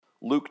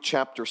Luke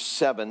chapter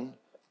 7,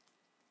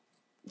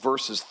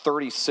 verses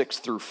 36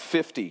 through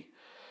 50.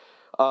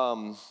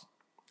 I'm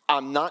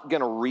not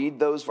going to read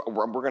those.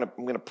 I'm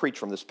going to preach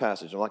from this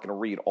passage. I'm not going to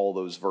read all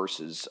those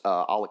verses.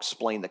 I'll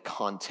explain the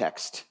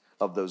context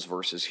of those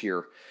verses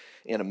here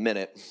in a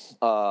minute.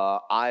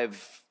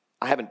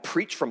 I haven't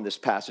preached from this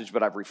passage,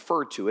 but I've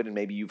referred to it, and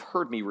maybe you've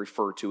heard me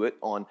refer to it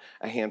on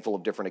a handful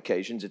of different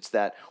occasions. It's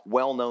that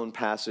well-known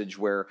passage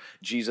where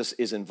Jesus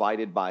is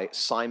invited by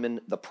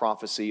Simon the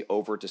prophecy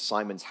over to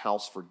Simon's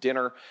house for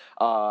dinner,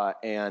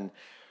 and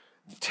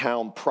the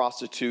town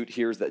prostitute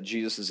hears that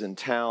Jesus is in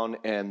town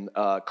and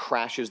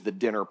crashes the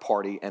dinner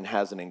party and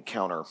has an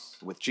encounter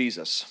with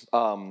Jesus.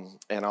 And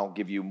I'll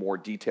give you more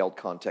detailed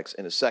context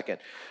in a second.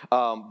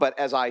 But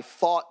as I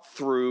thought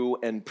through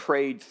and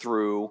prayed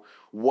through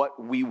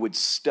what we would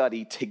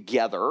study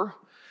together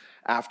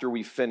after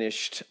we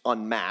finished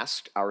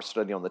Unmasked, our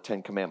study on the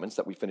Ten Commandments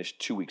that we finished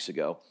 2 weeks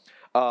ago,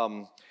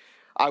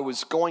 I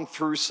was going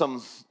through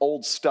some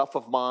old stuff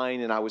of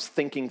mine, and I was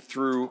thinking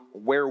through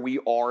where we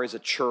are as a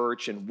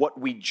church and what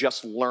we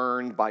just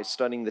learned by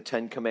studying the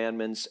Ten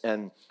Commandments,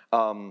 and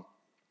I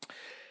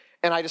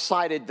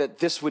decided that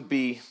this would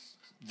be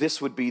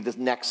the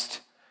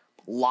next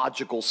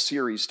logical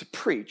series to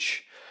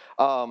preach.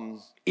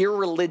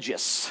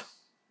 Irreligious.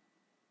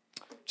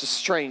 It's a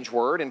strange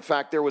word. In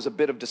fact, there was a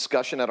bit of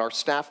discussion at our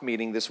staff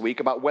meeting this week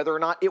about whether or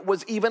not it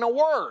was even a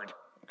word.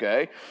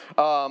 Okay,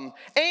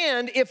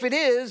 and if it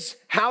is,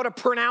 how to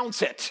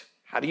pronounce it.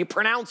 How do you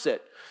pronounce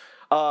it?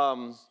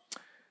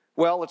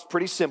 Well, it's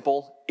pretty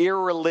simple.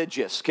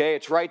 Irreligious, okay?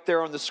 It's right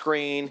there on the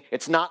screen.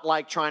 It's not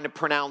like trying to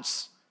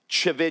pronounce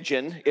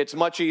Tchividjian. It's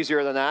much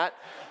easier than that,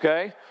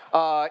 okay?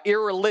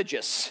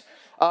 Irreligious.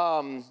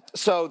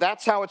 So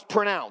that's how it's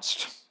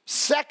pronounced.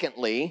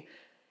 Secondly,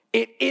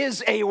 it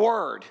is a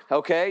word,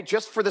 okay?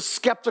 Just for the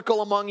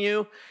skeptical among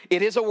you,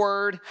 it is a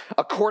word.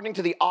 According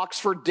to the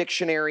Oxford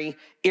Dictionary,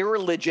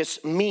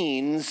 irreligious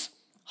means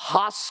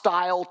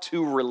hostile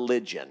to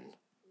religion.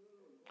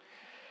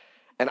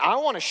 And I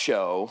want to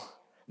show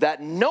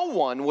that no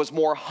one was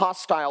more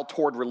hostile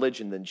toward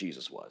religion than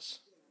Jesus was,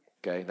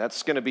 okay?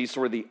 That's going to be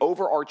sort of the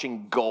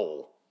overarching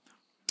goal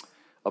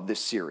of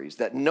this series,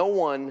 that no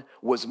one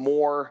was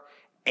more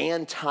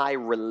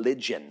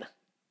anti-religion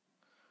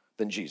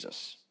than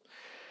Jesus.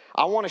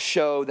 I want to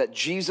show that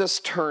Jesus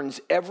turns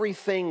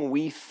everything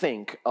we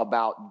think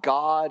about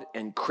God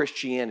and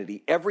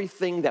Christianity,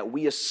 everything that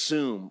we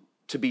assume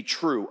to be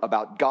true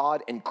about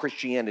God and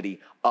Christianity,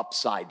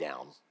 upside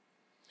down.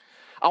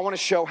 I want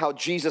to show how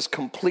Jesus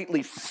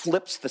completely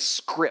flips the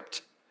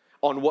script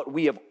on what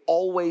we have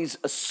always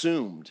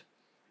assumed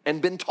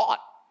and been taught,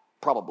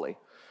 probably,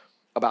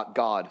 about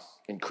God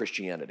and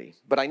Christianity.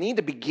 But I need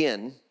to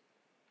begin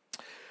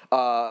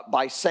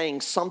by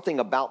saying something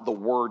about the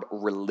word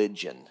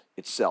religion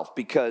itself,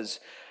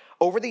 because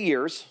over the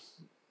years,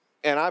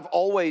 and I've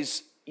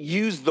always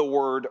used the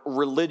word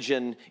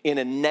religion in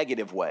a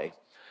negative way,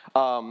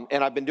 and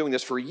I've been doing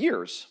this for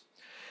years.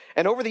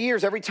 And over the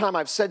years, every time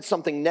I've said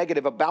something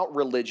negative about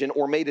religion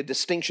or made a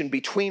distinction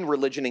between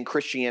religion and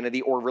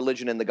Christianity or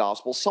religion and the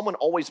gospel, someone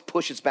always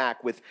pushes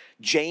back with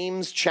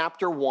James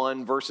chapter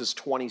 1, verses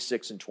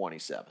 26 and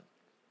 27.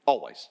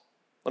 Always.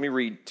 Let me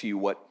read to you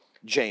what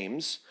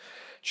James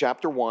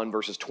chapter 1,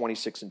 verses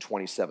 26 and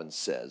 27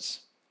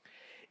 says.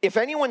 If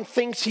anyone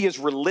thinks he is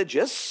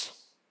religious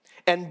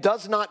and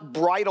does not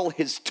bridle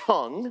his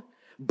tongue,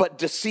 but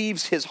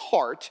deceives his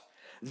heart,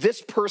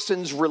 this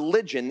person's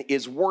religion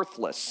is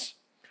worthless.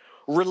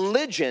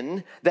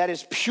 Religion that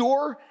is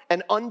pure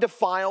and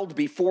undefiled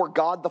before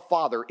God the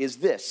Father is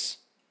this: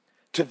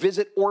 to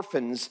visit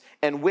orphans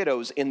and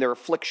widows in their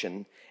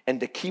affliction and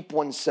to keep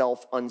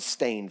oneself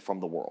unstained from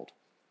the world.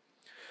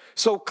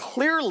 So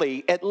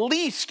clearly, at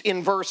least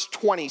in verse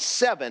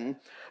 27,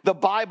 the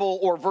Bible,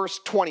 or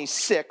verse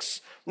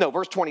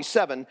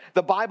 27,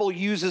 the Bible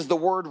uses the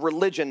word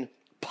religion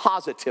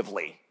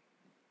positively.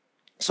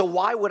 So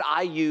why would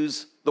I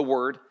use the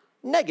word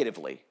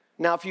negatively?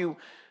 Now, if you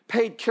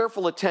paid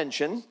careful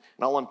attention,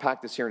 and I'll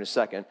unpack this here in a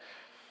second,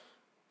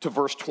 to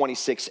verse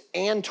 26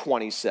 and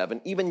 27,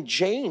 even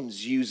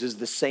James uses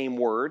the same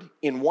word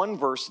in one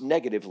verse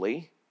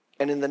negatively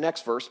and in the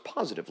next verse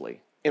positively.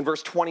 In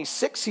verse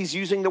 26, he's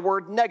using the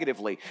word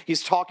negatively.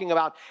 He's talking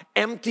about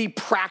empty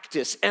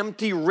practice,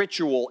 empty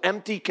ritual,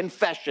 empty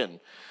confession,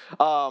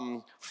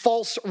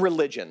 false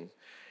religion.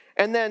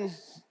 And then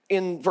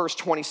in verse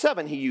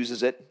 27, he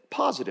uses it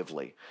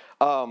positively.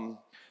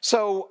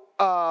 So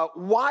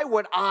why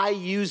would I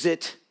use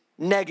it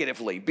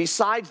negatively,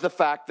 besides the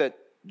fact that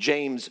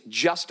James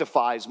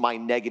justifies my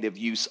negative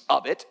use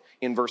of it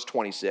in verse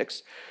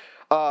 26?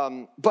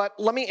 But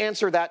let me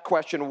answer that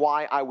question,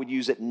 why I would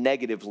use it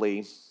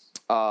negatively,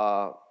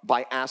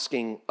 by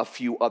asking a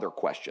few other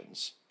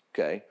questions,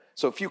 okay?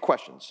 So a few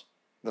questions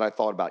that I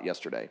thought about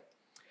yesterday.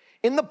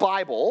 In the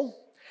Bible,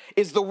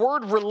 is the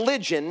word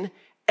religion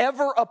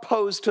ever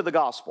opposed to the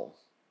gospel?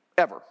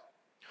 Ever?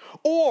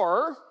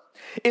 Or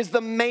is the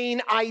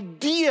main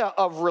idea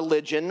of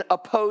religion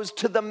opposed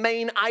to the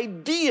main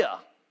idea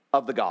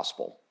of the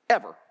gospel?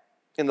 Ever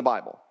in the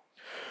Bible?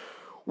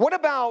 What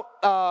about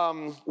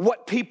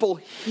what people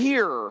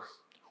hear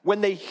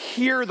when they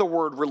hear the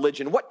word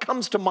religion? What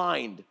comes to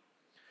mind?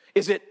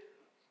 Is it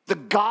the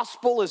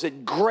gospel? Is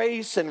it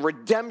grace and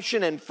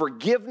redemption and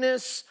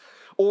forgiveness?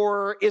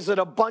 Or is it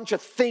a bunch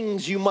of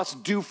things you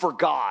must do for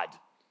God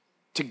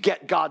to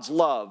get God's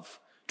love,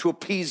 to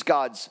appease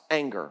God's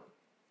anger?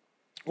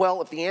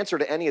 Well, if the answer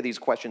to any of these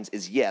questions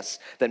is yes,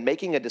 then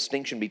making a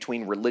distinction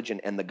between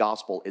religion and the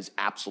gospel is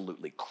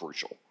absolutely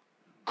crucial.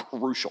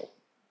 Crucial,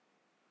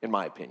 in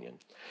my opinion.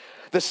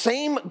 The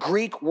same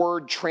Greek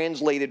word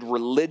translated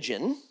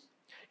religion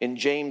in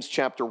James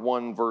chapter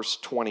 1, verse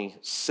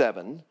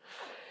 27,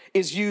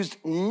 is used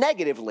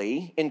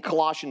negatively in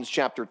Colossians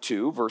chapter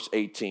 2, verse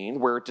 18,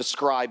 where it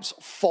describes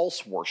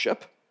false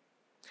worship.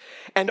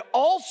 And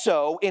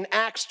also in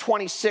Acts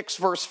 26,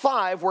 verse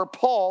 5, where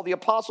Paul, the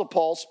Apostle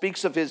Paul,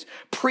 speaks of his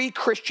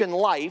pre-Christian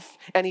life,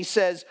 and he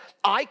says,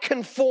 I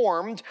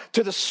conformed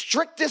to the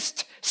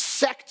strictest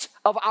sect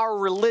of our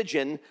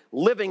religion,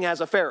 living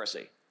as a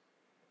Pharisee.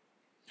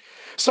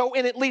 So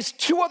in at least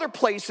two other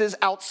places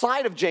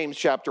outside of James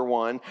chapter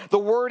 1, the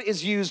word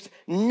is used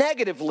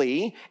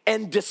negatively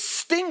and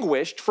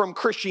distinguished from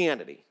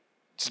Christianity.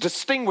 It's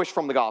distinguished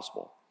from the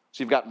gospel.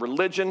 So you've got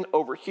religion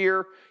over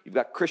here, you've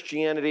got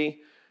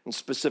Christianity, and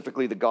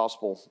specifically the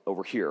gospel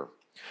over here.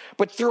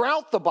 But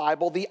throughout the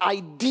Bible, the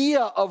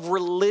idea of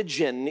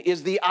religion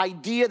is the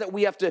idea that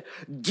we have to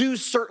do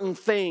certain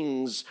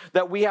things,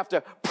 that we have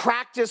to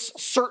practice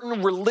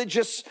certain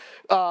religious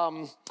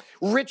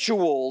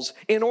rituals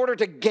in order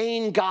to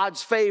gain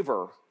God's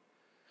favor.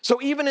 So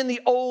even in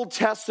the Old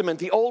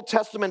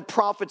Testament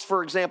prophets,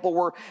 for example,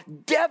 were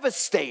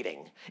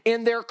devastating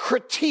in their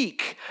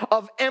critique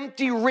of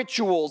empty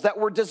rituals that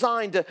were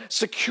designed to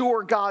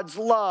secure God's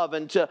love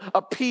and to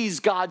appease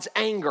God's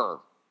anger.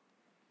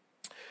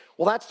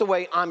 Well, that's the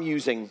way I'm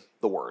using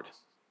the word.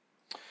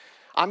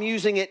 I'm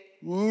using it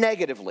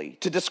negatively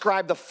to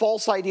describe the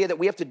false idea that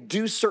we have to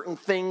do certain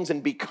things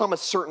and become a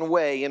certain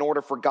way in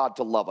order for God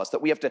to love us,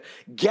 that we have to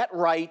get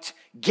right,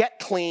 get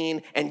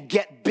clean, and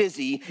get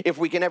busy if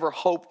we can ever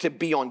hope to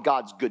be on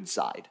God's good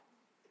side.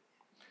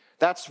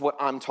 That's what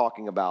I'm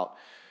talking about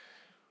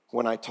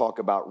when I talk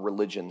about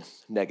religion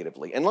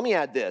negatively. And let me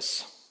add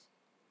this.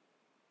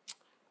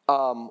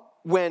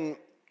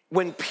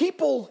 When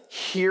people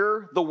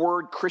hear the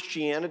word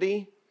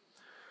Christianity,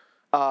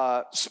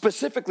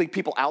 specifically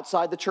people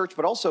outside the church,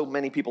 but also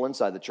many people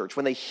inside the church,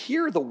 when they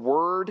hear the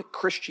word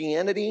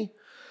Christianity,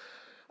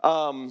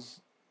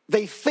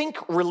 they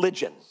think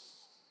religion,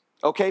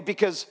 okay?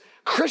 Because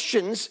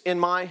Christians, in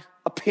my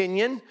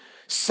opinion,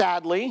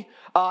 sadly,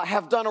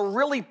 have done a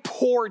really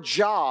poor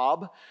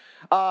job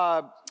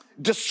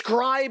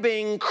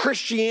describing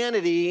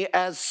Christianity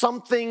as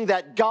something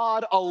that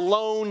God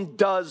alone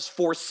does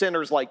for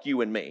sinners like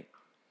you and me.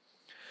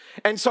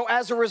 And so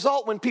as a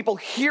result, when people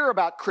hear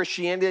about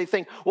Christianity, they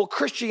think, well,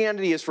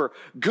 Christianity is for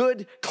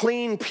good,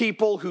 clean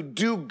people who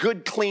do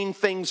good, clean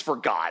things for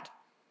God.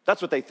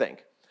 That's what they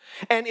think.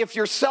 And if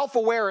you're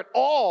self-aware at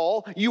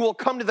all, you will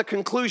come to the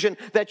conclusion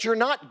that you're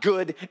not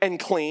good and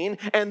clean,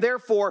 and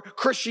therefore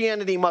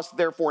Christianity must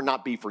therefore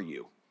not be for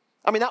you.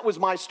 I mean, that was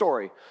my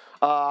story.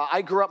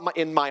 I grew up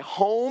in my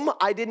home.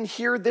 I didn't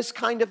hear this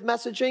kind of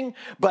messaging,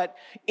 but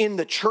in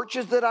the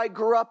churches that I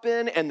grew up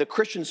in and the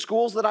Christian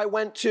schools that I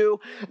went to,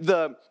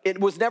 it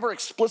was never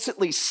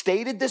explicitly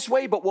stated this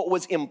way, but what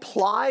was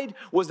implied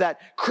was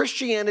that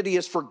Christianity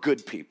is for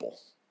good people.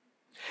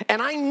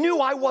 And I knew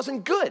I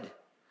wasn't good.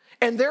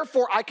 And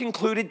therefore, I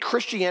concluded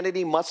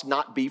Christianity must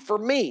not be for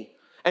me.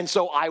 And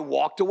so I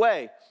walked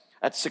away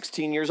at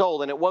 16 years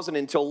old. And it wasn't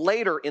until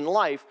later in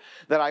life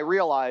that I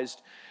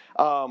realized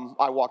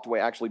I walked away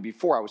actually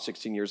before I was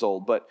 16 years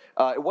old, but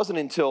it wasn't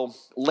until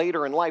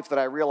later in life that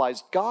I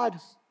realized God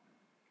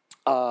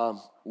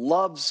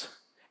loves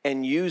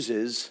and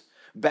uses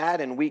bad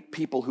and weak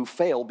people who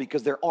fail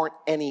because there aren't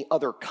any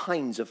other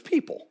kinds of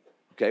people,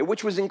 okay,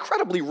 which was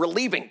incredibly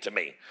relieving to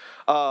me.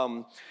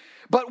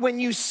 But when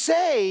you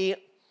say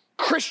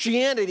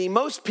Christianity,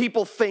 most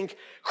people think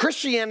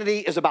Christianity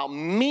is about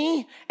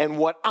me and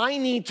what I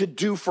need to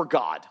do for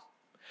God.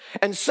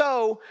 And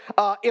so,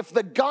 if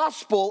the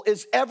gospel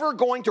is ever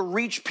going to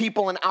reach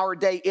people in our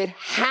day, it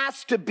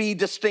has to be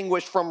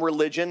distinguished from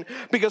religion,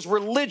 because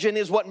religion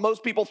is what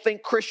most people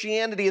think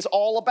Christianity is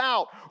all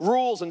about.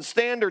 Rules and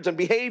standards and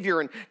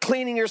behavior and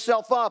cleaning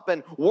yourself up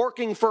and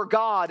working for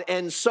God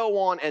and so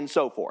on and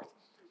so forth.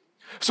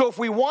 So if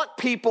we want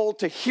people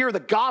to hear the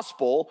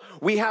gospel,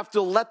 we have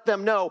to let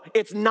them know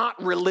it's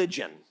not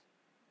religion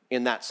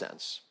in that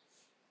sense.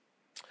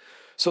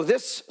 So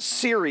this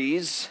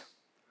series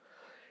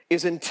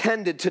is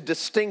intended to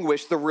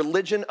distinguish the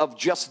religion of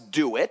just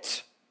do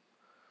it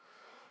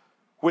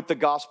with the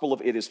gospel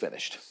of it is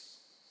finished.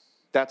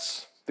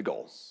 That's the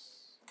goal.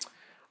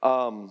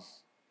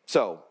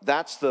 So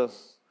that's the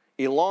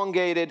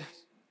elongated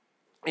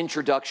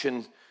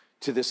introduction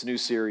to this new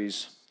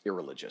series,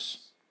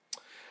 Irreligious.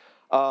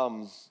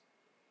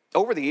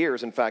 Over the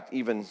years, in fact,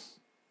 even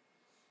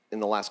in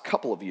the last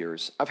couple of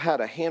years, I've had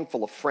a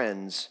handful of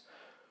friends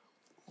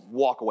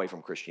walk away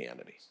from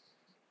Christianity.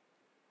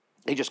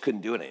 They just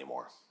couldn't do it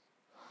anymore.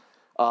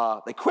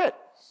 They quit.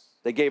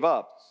 They gave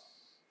up.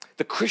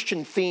 The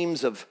Christian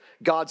themes of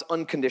God's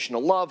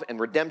unconditional love and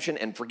redemption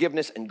and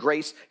forgiveness and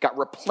grace got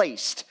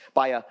replaced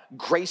by a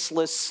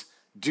graceless,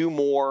 do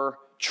more,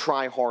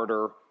 try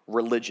harder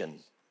religion.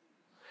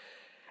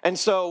 And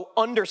so,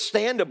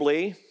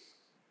 understandably,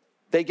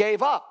 they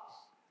gave up.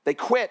 They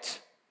quit.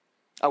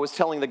 I was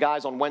telling the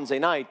guys on Wednesday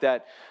night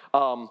that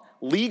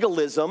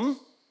legalism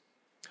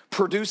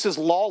produces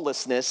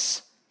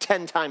lawlessness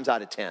 10 times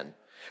out of 10.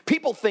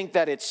 People think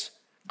that it's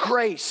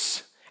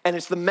grace and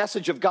it's the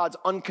message of God's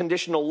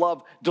unconditional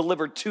love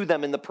delivered to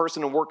them in the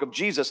person and work of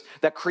Jesus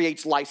that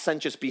creates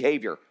licentious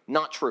behavior.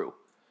 Not true.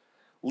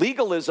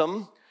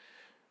 Legalism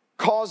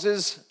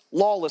causes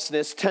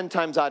lawlessness 10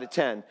 times out of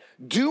 10.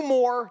 Do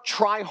more,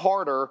 try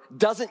harder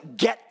doesn't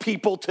get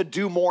people to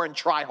do more and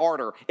try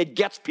harder. It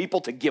gets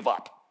people to give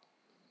up.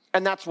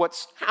 And that's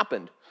what's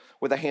happened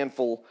with a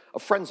handful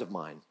of friends of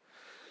mine.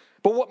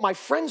 But what my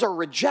friends are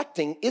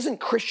rejecting isn't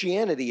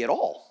Christianity at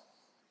all.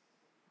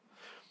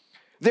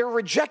 They're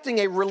rejecting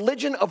a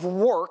religion of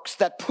works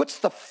that puts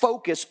the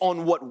focus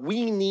on what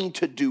we need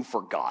to do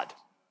for God.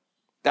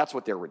 That's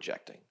what they're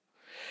rejecting.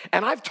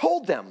 And I've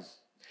told them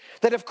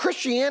that if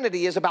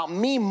Christianity is about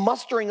me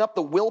mustering up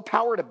the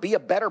willpower to be a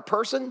better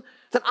person,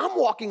 then I'm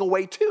walking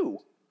away too.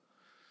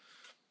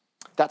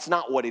 That's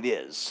not what it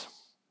is.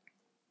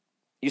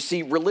 You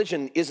see,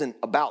 religion isn't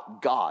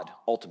about God,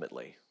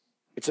 ultimately.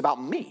 It's about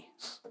me.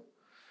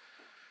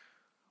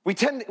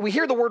 We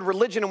hear the word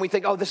religion and we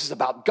think, oh, this is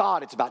about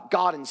God. It's about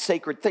God and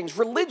sacred things.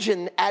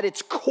 Religion at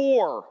its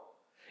core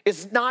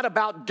is not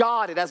about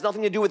God. It has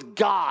nothing to do with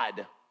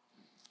God.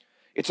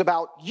 It's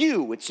about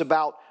you. It's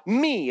about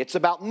me. It's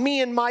about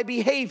me and my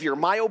behavior,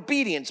 my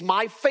obedience,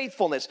 my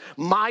faithfulness,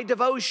 my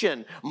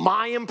devotion,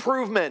 my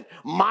improvement,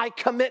 my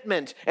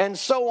commitment, and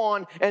so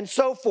on and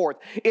so forth.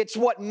 It's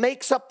what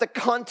makes up the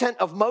content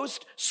of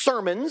most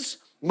sermons,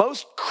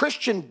 most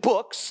Christian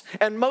books,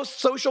 and most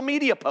social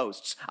media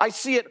posts. I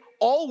see it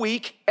all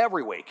week,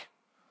 every week.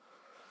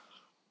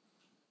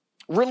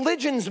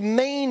 Religion's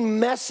main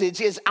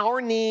message is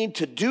our need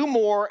to do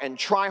more and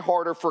try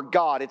harder for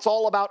God. It's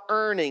all about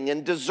earning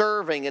and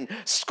deserving and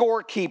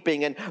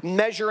scorekeeping and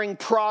measuring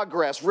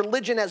progress.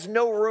 Religion has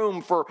no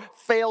room for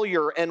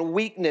failure and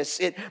weakness.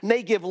 It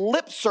may give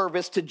lip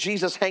service to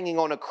Jesus hanging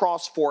on a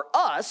cross for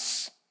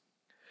us,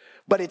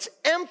 but its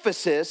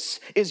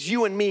emphasis is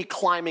you and me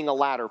climbing a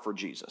ladder for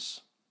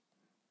Jesus.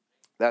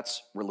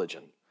 That's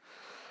religion.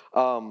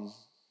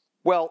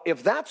 Well,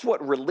 if that's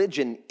what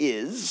religion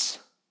is,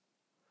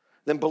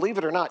 then believe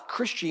it or not,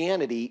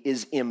 Christianity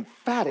is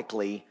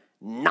emphatically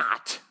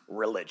not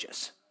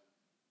religious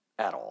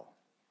at all.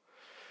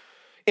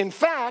 In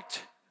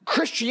fact,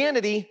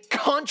 Christianity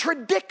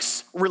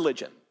contradicts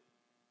religion,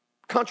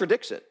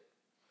 contradicts it.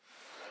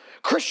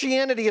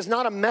 Christianity is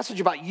not a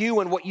message about you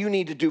and what you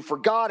need to do for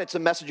God. It's a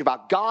message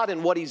about God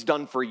and what he's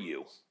done for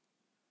you.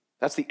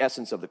 That's the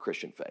essence of the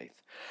Christian faith.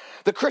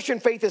 The Christian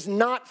faith is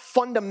not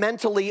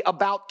fundamentally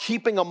about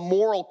keeping a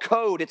moral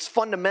code. It's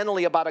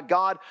fundamentally about a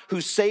God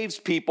who saves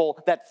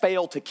people that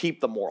fail to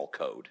keep the moral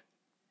code.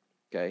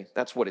 Okay?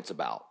 That's what it's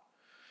about.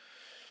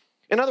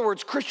 In other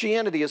words,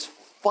 Christianity is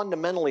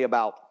fundamentally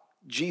about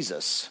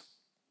Jesus,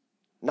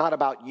 not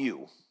about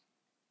you.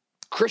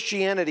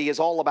 Christianity is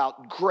all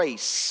about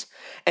grace,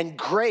 and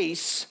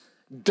grace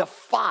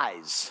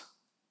defies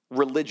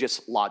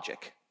religious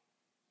logic.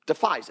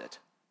 Defies it.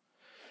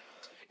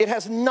 It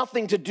has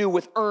nothing to do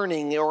with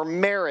earning or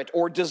merit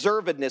or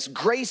deservedness.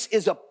 Grace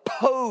is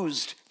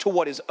opposed to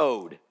what is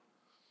owed.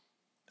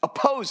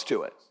 Opposed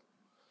to it.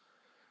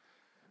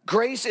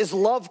 Grace is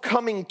love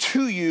coming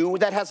to you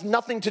that has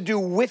nothing to do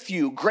with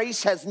you.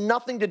 Grace has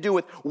nothing to do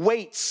with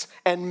weights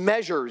and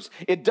measures.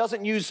 It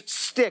doesn't use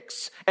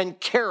sticks and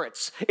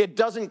carrots. It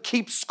doesn't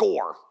keep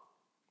score.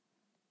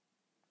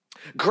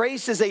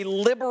 Grace is a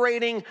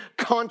liberating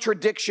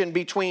contradiction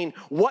between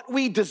what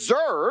we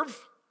deserve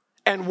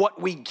and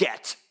what we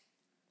get.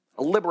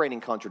 A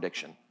liberating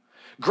contradiction.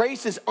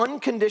 Grace is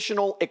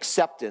unconditional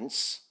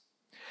acceptance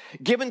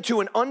given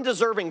to an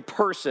undeserving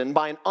person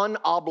by an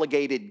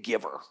unobligated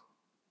giver.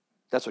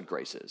 That's what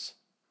grace is.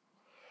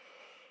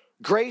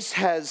 Grace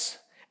has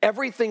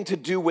everything to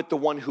do with the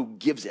one who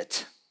gives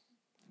it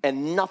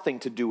and nothing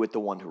to do with the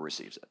one who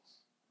receives it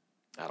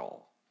at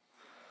all.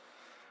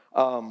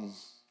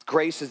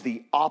 Grace is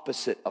the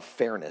opposite of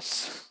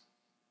fairness.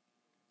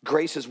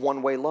 Grace is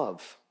one-way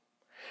love.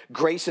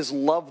 Grace is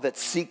love that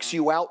seeks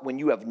you out when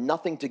you have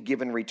nothing to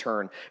give in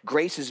return.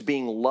 Grace is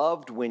being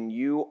loved when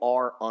you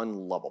are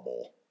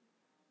unlovable.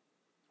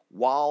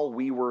 While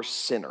we were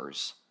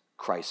sinners,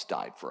 Christ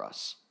died for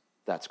us.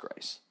 That's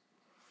grace.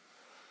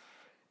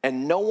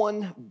 And no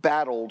one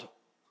battled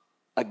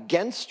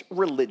against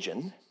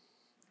religion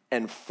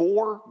and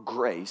for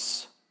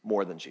grace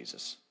more than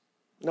Jesus.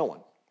 No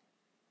one.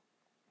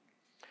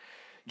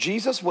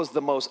 Jesus was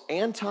the most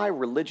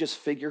anti-religious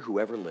figure who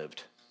ever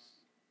lived.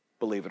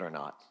 Believe it or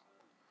not.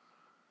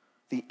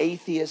 The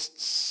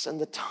atheists and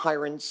the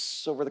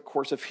tyrants over the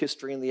course of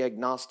history and the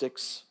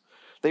agnostics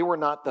They were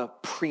not the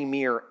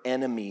premier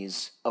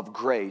enemies of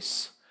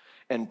grace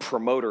and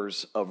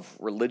promoters of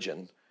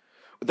religion.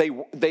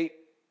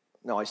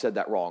 No, I said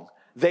that wrong.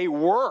 They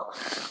were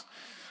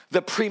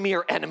the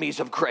premier enemies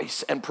of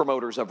grace and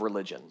promoters of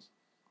religion,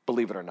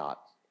 believe it or not.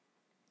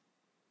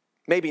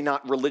 Maybe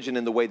not religion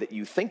in the way that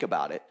you think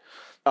about it,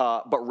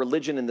 but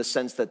religion in the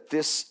sense that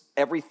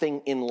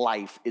everything in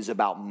life is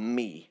about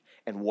me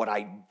and what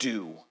I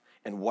do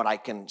and what I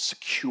can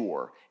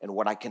secure and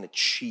what I can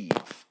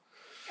achieve.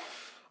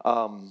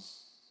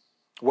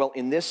 Well,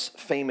 in this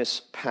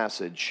famous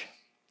passage,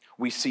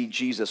 we see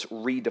Jesus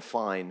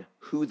redefine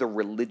who the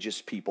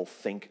religious people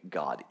think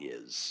God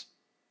is.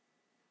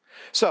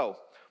 So,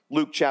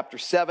 Luke chapter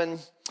 7,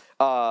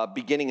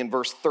 beginning in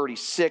verse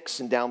 36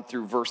 and down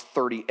through verse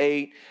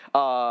 38,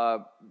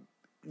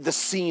 the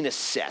scene is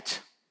set.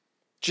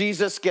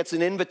 Jesus gets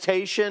an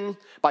invitation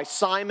by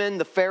Simon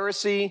the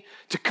Pharisee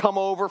to come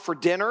over for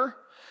dinner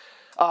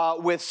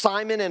with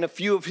Simon and a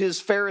few of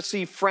his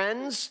Pharisee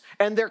friends,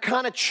 and they're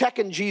kind of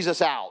checking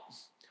Jesus out.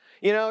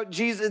 You know,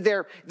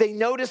 they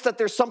notice that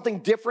there's something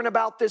different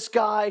about this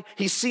guy.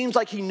 He seems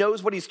like he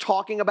knows what he's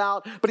talking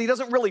about, but he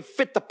doesn't really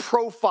fit the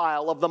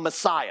profile of the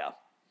Messiah.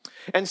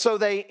 And so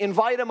they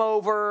invite him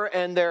over,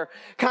 and they're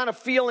kind of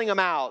feeling him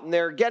out, and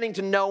they're getting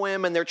to know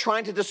him, and they're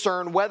trying to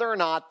discern whether or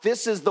not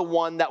this is the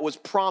one that was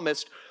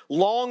promised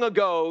long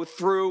ago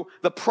through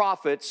the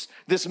prophets,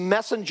 this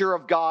messenger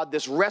of God,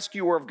 this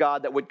rescuer of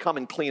God that would come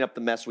and clean up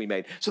the mess we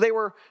made. So they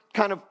were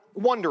kind of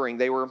wondering.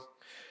 They were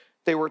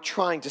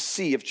trying to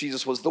see if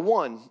Jesus was the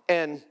one.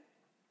 And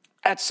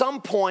at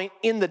some point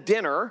in the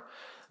dinner,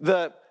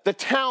 the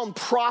town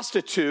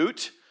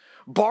prostitute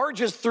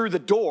barges through the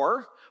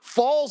door,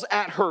 falls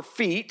at her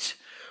feet,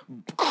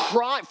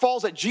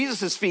 falls at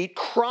Jesus' feet,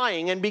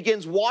 crying, and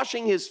begins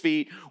washing his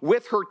feet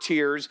with her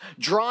tears,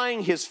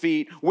 drying his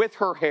feet with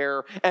her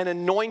hair, and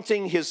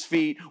anointing his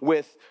feet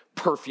with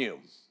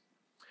perfume.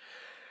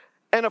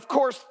 And of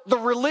course, the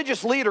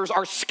religious leaders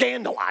are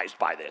scandalized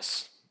by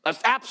this.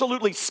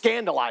 Absolutely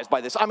scandalized by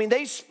this. I mean,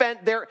 they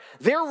spent their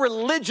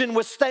religion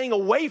was staying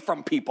away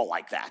from people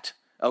like that,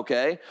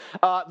 okay?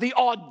 The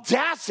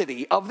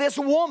audacity of this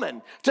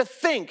woman to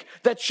think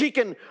that she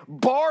can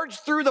barge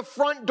through the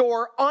front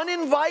door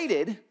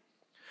uninvited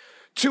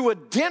to a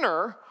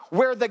dinner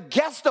where the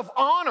guest of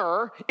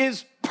honor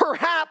is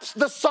perhaps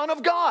the Son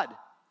of God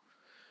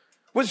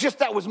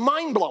that was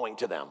mind-blowing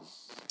to them.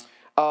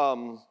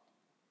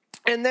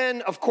 And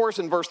then, of course,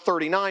 in verse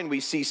 39, we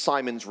see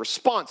Simon's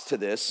response to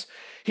this.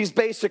 He's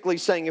basically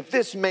saying, if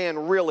this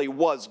man really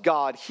was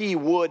God, he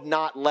would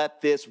not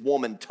let this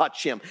woman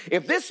touch him.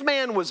 If this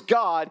man was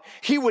God,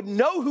 he would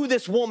know who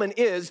this woman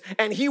is,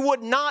 and he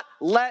would not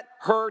let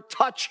her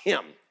touch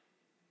him.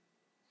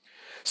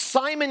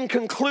 Simon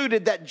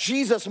concluded that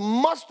Jesus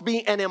must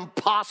be an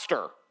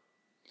imposter,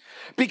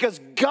 because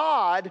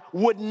God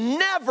would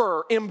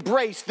never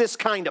embrace this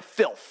kind of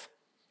filth,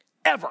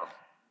 ever.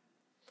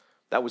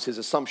 That was his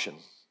assumption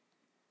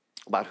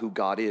about who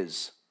God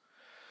is.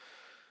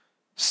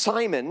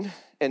 Simon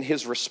and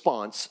his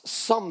response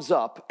sums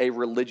up a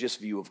religious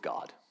view of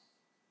God.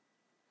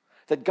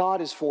 That God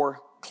is for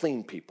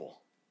clean people.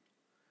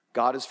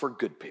 God is for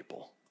good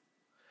people.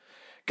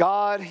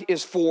 God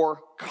is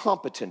for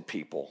competent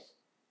people.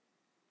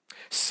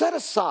 Set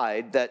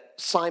aside that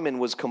Simon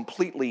was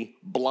completely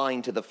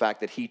blind to the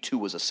fact that he too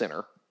was a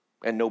sinner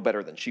and no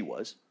better than she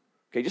was.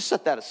 Okay, just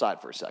set that aside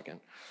for a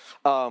second.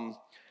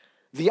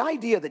 The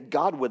idea that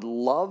God would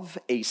love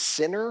a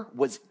sinner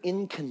was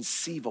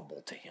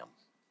inconceivable to him.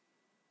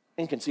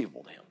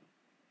 Inconceivable to him.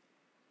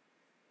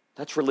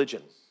 That's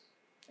religion.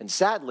 And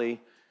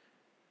sadly,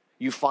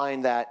 you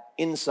find that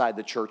inside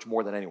the church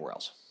more than anywhere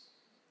else.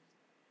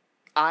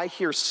 I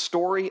hear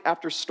story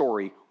after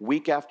story,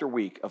 week after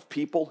week, of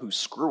people who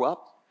screw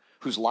up,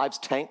 whose lives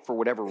tank for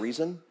whatever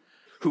reason,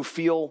 who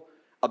feel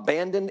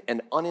abandoned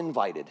and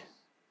uninvited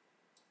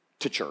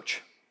to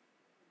church.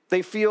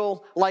 They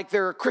feel like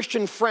their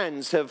Christian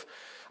friends have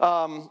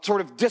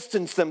sort of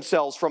distanced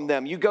themselves from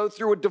them. You go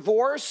through a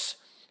divorce,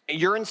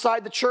 you're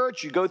inside the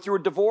church, you go through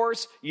a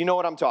divorce, you know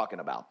what I'm talking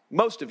about.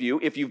 Most of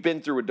you, if you've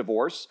been through a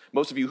divorce,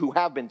 most of you who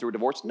have been through a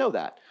divorce know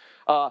that.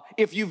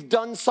 If you've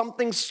done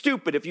something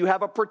stupid, if you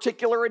have a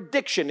particular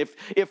addiction,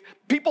 if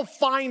people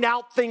find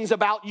out things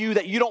about you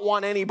that you don't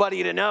want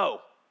anybody to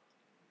know.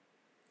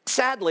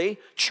 Sadly,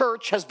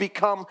 church has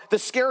become the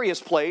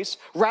scariest place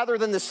rather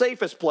than the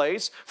safest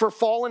place for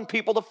fallen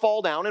people to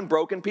fall down and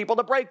broken people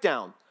to break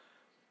down.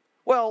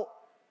 Well,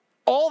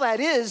 all that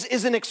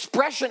is an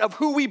expression of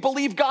who we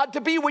believe God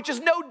to be, which is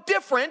no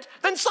different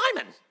than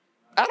Simon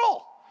at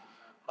all.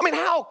 I mean,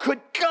 how could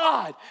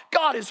God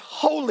is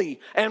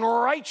holy and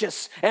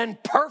righteous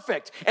and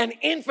perfect and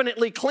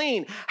infinitely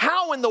clean.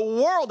 How in the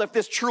world, if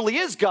this truly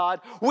is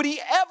God, would he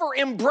ever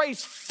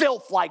embrace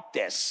filth like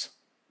this?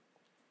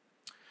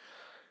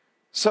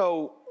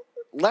 So,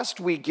 lest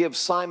we give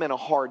Simon a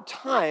hard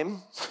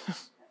time,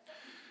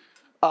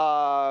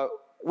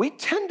 we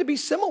tend to be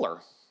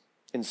similar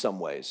in some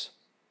ways.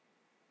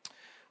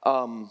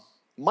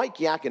 Mike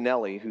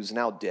Yaconelli, who's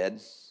now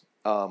dead,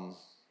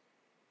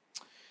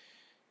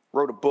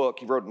 wrote a book.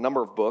 He wrote a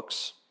number of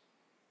books.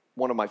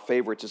 One of my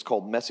favorites is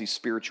called Messy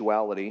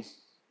Spirituality,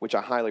 which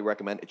I highly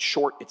recommend. It's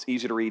short, it's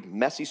easy to read.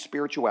 Messy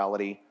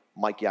Spirituality,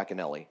 Mike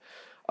Yaconelli.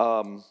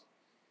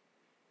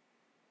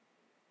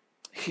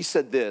 He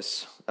said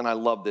this, and I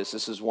love this.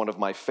 This is one of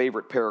my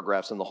favorite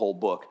paragraphs in the whole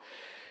book.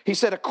 He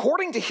said,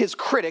 according to his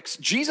critics,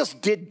 Jesus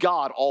did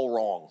God all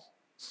wrong.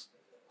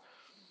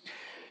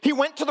 He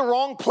went to the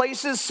wrong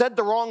places, said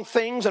the wrong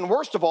things, and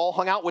worst of all,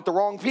 hung out with the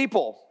wrong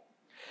people.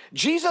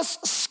 Jesus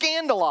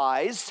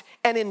scandalized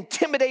an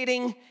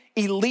intimidating,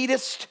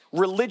 elitist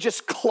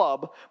religious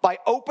club by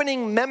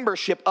opening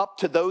membership up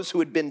to those who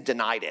had been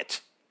denied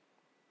it.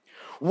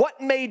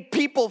 What made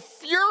people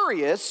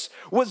furious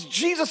was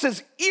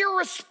Jesus'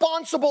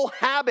 irresponsible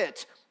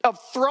habit of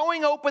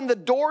throwing open the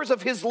doors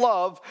of his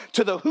love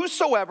to the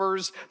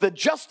whosoevers, the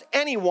just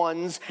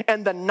anyones,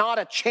 and the not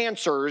a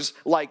chancers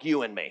like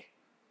you and me.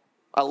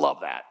 I love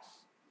that.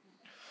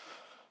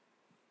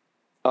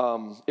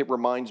 It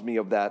reminds me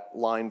of that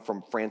line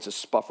from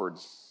Francis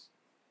Spufford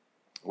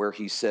where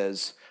he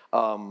says,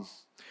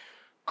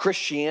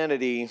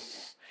 Christianity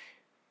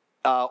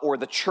or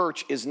the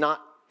church is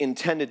not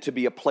intended to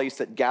be a place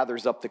that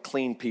gathers up the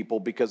clean people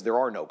because there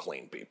are no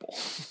clean people.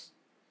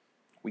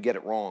 We get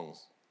it wrong.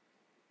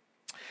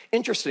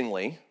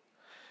 Interestingly,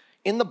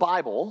 in the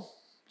Bible,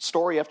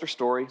 story after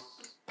story,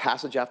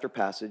 passage after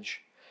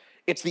passage,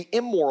 it's the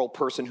immoral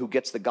person who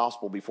gets the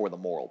gospel before the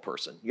moral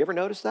person. You ever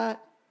notice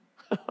that?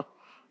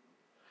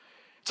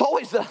 It's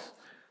always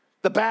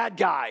the bad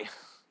guy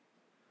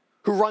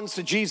who runs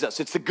to Jesus.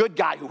 It's the good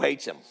guy who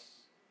hates him.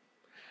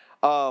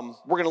 We're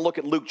going to look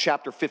at Luke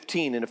chapter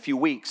 15 in a few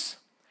weeks.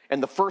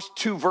 And the first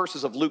 2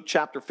 verses of Luke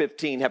chapter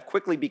 15 have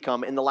quickly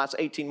become, in the last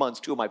 18 months,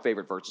 2 of my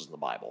favorite verses in the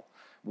Bible.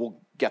 We'll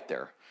get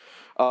there.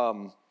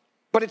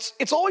 But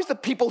it's always the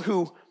people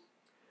who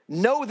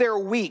know they're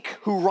weak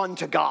who run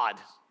to God,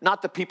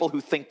 not the people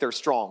who think they're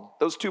strong.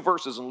 Those 2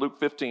 verses in Luke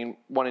 15,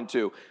 1 and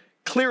 2,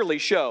 clearly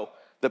show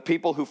the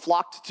people who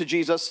flocked to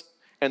Jesus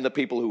and the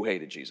people who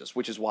hated Jesus,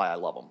 which is why I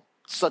love them.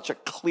 Such a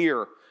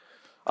clear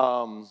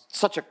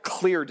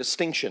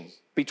distinction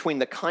between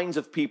the kinds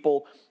of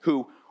people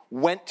who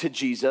went to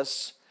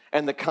Jesus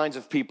and the kinds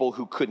of people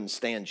who couldn't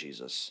stand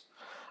Jesus.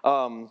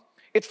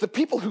 It's the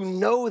people who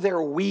know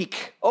they're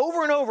weak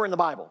over and over in the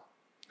Bible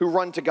who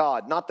run to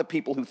God, not the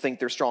people who think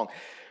they're strong.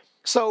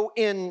 So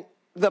in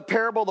the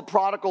parable of the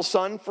prodigal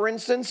son, for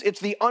instance,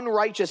 it's the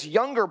unrighteous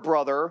younger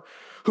brother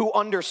who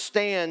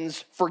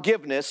understands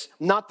forgiveness,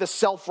 not the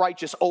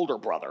self-righteous older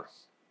brother.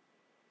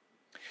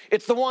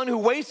 It's the one who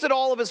wasted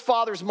all of his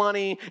father's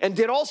money and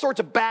did all sorts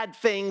of bad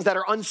things that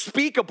are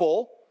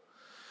unspeakable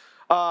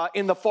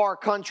in the far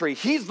country.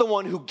 He's the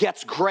one who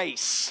gets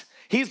grace.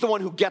 He's the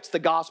one who gets the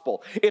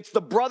gospel. It's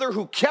the brother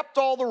who kept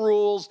all the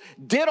rules,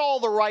 did all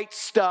the right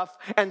stuff,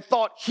 and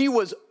thought he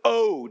was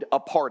owed a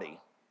party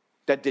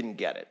that didn't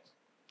get it.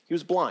 He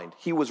was blind.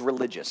 He was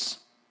religious.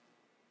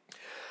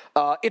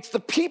 It's the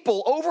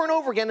people, over and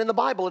over again in the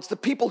Bible, it's the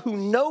people who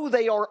know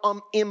they are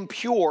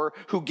impure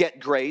who get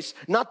grace,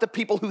 not the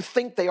people who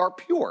think they are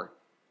pure.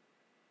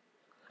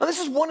 Now, this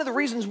is one of the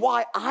reasons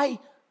why I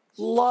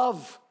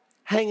love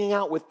hanging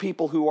out with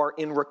people who are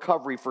in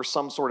recovery for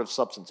some sort of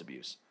substance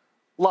abuse.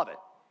 Love it.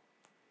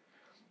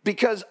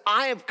 Because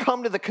I have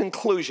come to the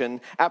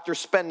conclusion, after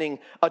spending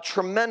a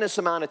tremendous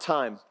amount of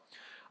time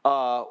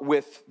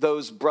with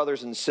those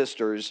brothers and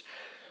sisters,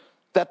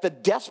 that the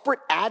desperate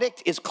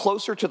addict is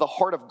closer to the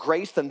heart of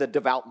grace than the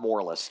devout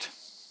moralist.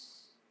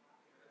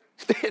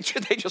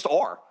 They just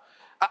are.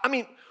 I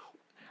mean,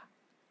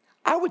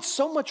 I would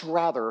so much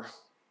rather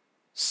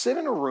sit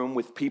in a room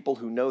with people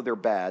who know they're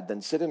bad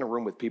than sit in a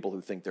room with people who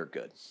think they're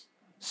good.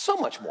 So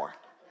much more.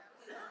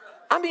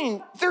 I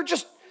mean, they're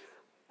just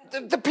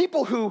the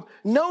people who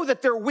know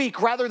that they're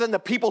weak rather than the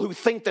people who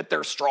think that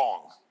they're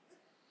strong.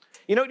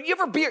 You know, you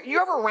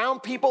ever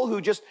around people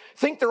who just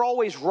think they're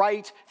always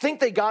right,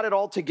 think they got it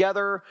all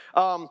together,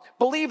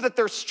 believe that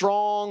they're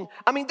strong?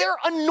 I mean, they're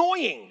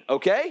annoying,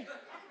 okay?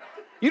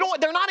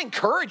 They're not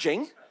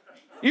encouraging.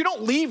 You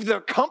don't leave their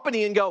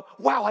company and go,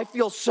 wow, I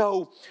feel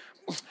so...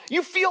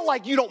 You feel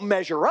like you don't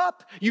measure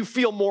up. You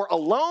feel more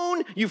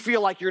alone. You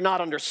feel like you're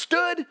not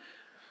understood.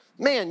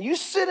 Man, you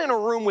sit in a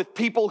room with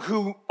people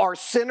who are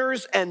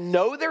sinners and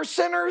know they're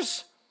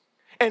sinners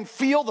and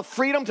feel the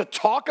freedom to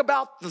talk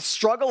about the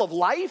struggle of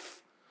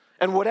life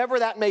and whatever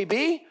that may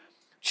be.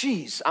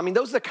 Geez, I mean,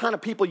 those are the kind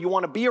of people you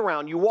want to be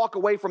around. You walk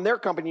away from their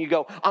company and you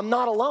go, I'm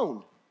not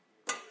alone.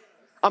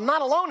 I'm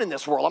not alone in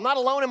this world. I'm not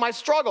alone in my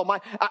struggle.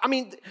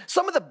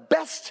 Some of the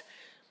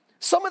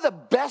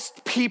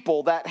best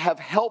people that have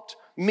helped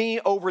me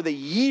over the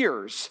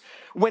years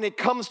when it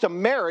comes to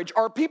marriage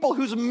are people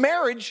whose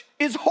marriage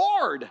is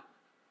hard.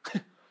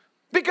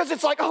 Because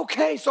it's like,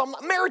 okay, so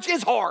marriage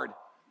is hard.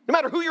 No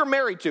matter who you're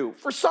married to.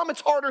 For some,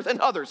 it's harder than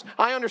others.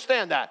 I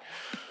understand that.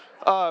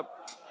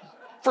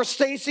 For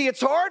Stacy, it's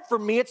hard. For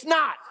me, it's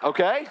not,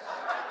 okay?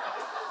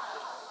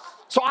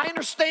 So I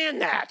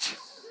understand that.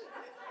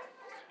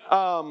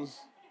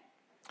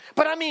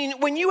 But I mean,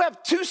 when you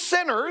have 2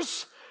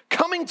 sinners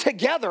coming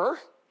together,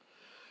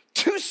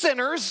 2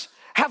 sinners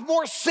have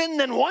more sin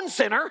than one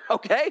sinner,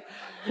 okay?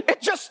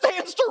 It just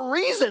stands to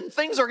reason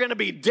things are going to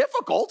be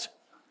difficult.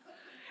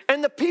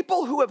 And the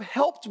people who have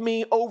helped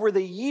me over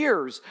the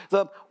years,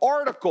 the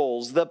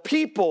articles, the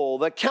people,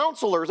 the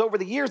counselors over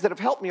the years that have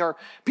helped me are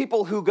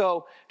people who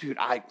go, dude, you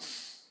know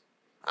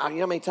how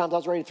many times I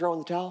was ready to throw in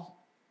the towel?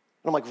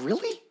 And I'm like,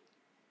 really?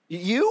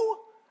 You?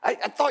 I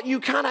thought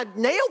you kind of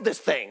nailed this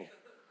thing.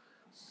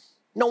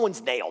 No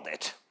one's nailed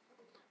it.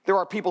 There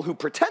are people who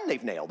pretend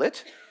they've nailed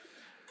it,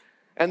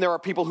 and there are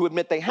people who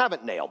admit they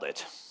haven't nailed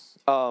it.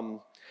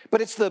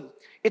 But it's the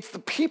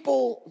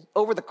people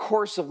over the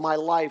course of my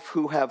life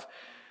who have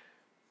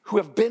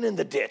been in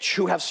the ditch,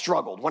 who have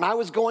struggled. When I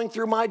was going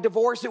through my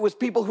divorce, it was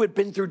people who had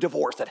been through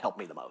divorce that helped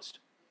me the most.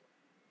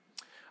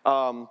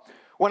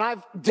 When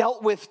I've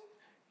dealt with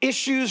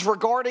issues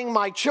regarding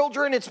my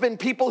children, it's been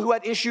people who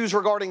had issues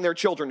regarding their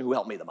children who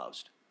helped me the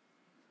most.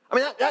 I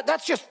mean,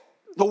 that's just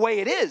the way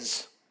it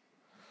is.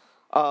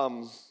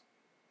 And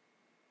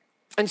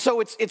so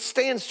it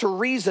stands to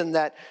reason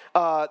that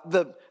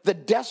the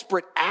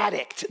desperate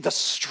addict, the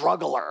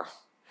struggler,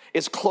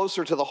 is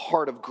closer to the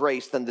heart of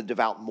grace than the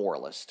devout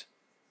moralist.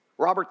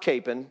 Robert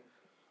Capon,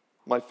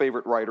 my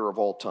favorite writer of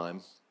all time,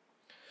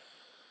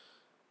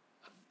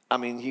 I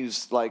mean,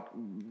 he's like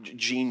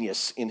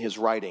genius in his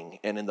writing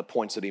and in the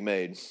points that he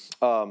made.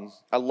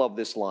 I love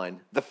this line.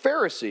 The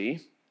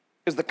Pharisee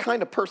is the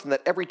kind of person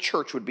that every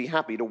church would be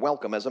happy to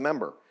welcome as a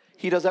member.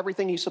 He does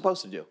everything he's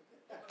supposed to do.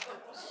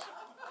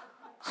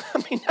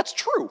 I mean, that's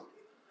true.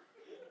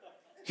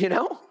 You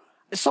know,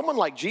 someone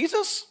like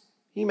Jesus,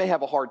 he may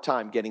have a hard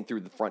time getting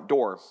through the front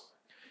door.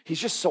 He's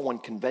just so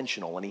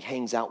unconventional, and he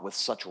hangs out with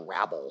such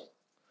rabble.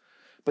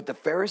 But the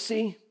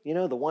Pharisee, you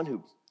know, the one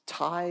who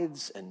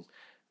tithes and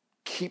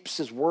keeps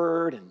his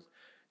word and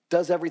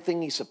does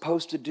everything he's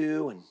supposed to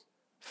do and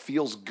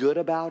feels good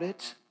about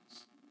it,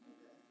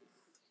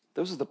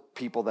 those are the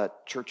people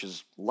that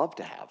churches love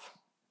to have,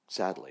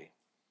 sadly.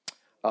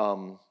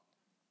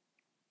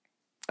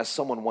 As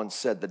someone once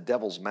said, the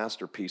devil's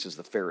masterpiece is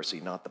the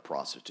Pharisee, not the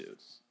prostitute.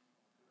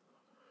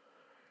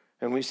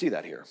 And we see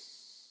that here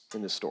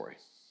in this story.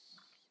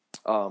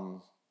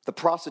 The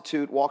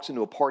prostitute walks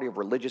into a party of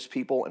religious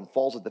people and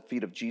falls at the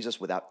feet of Jesus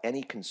without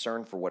any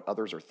concern for what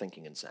others are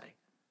thinking and saying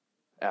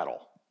at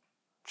all.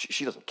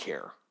 She doesn't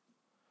care.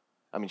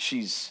 I mean,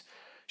 she's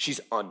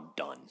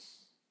undone,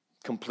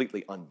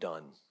 completely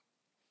undone.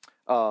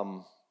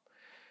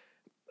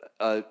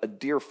 A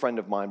dear friend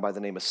of mine by the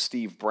name of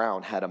Steve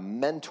Brown had a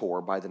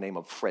mentor by the name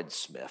of Fred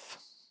Smith.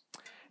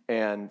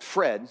 And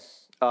Fred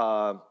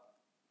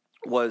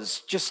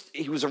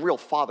he was a real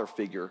father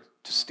figure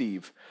to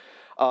Steve.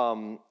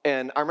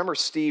 And I remember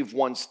Steve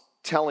once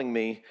telling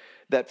me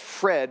that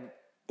Fred,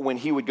 when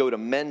he would go to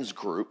men's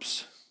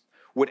groups,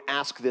 would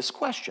ask this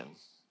question.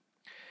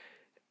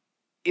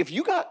 If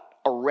you got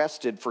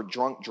arrested for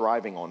drunk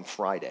driving on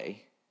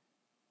Friday,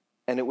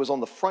 and it was on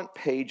the front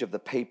page of the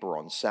paper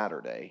on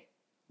Saturday,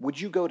 would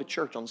you go to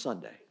church on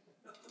Sunday?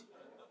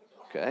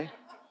 Okay.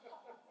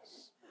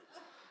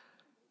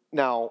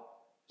 Now,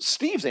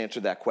 Steve's answer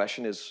to that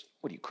question is,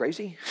 what are you,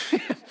 crazy?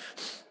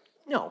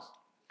 No.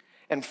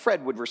 And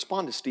Fred would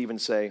respond to Steve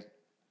and say,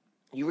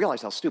 you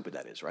realize how stupid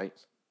that is, right?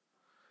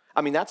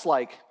 I mean, that's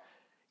like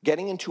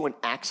getting into an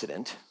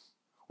accident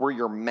where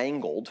you're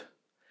mangled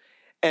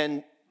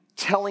and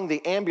telling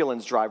the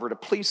ambulance driver to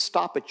please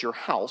stop at your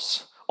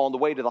house on the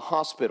way to the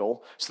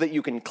hospital so that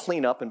you can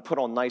clean up and put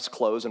on nice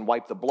clothes and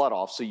wipe the blood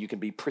off so you can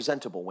be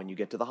presentable when you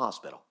get to the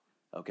hospital,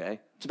 okay?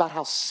 It's about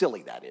how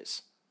silly that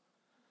is.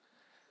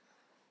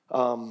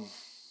 The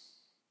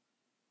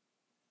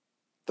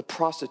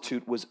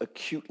prostitute was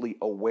acutely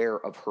aware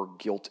of her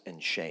guilt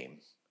and shame.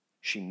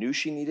 She knew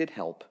she needed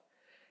help,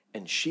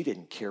 and she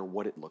didn't care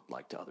what it looked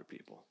like to other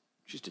people.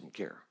 She just didn't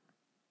care.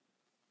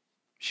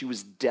 She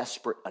was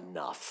desperate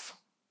enough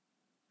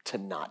to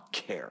not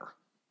care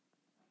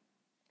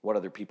what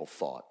other people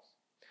thought.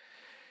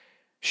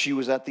 She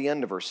was at the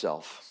end of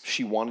herself.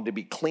 She wanted to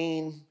be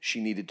clean. She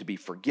needed to be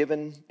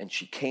forgiven. And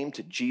she came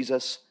to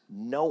Jesus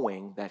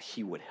knowing that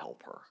he would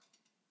help her.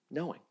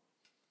 Knowing.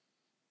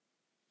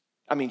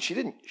 I mean,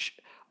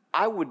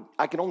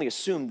 I can only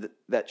assume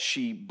that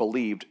she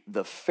believed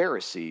the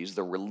Pharisees,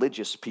 the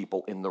religious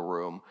people in the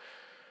room,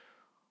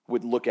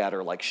 would look at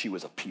her like she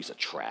was a piece of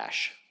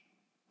trash.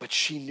 But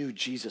she knew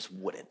Jesus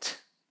wouldn't.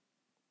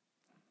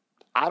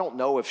 I don't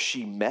know if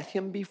she met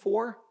him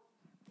before.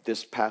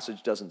 This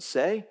passage doesn't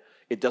say.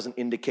 It doesn't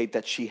indicate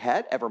that she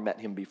had ever met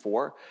him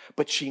before.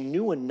 But she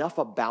knew enough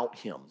about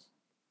him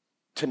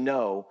to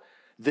know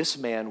this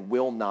man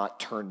will not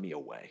turn me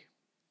away.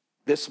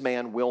 This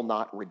man will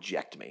not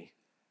reject me.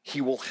 He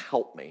will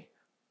help me.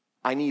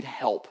 I need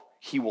help.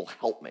 He will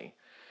help me.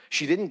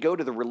 She didn't go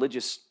to the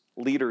religious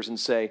leaders and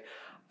say,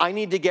 I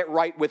need to get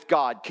right with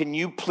God. Can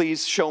you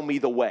please show me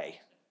the way?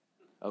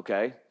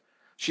 Okay?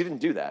 She didn't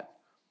do that.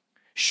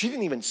 She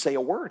didn't even say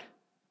a word.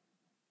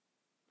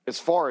 As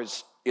far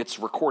as it's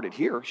recorded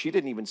here, she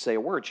didn't even say a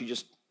word. She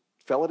just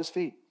fell at his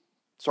feet,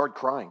 started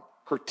crying.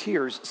 Her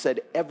tears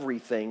said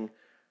everything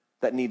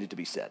that needed to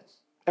be said.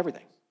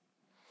 Everything.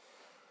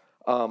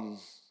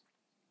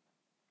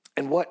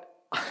 And what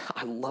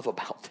I love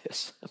about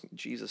this, I mean,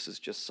 Jesus is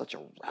just such a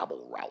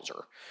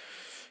rabble-rouser.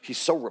 He's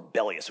so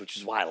rebellious, which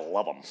is why I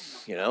love him,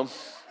 you know?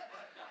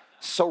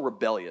 So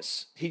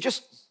rebellious. He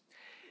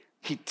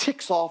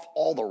ticks off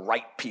all the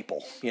right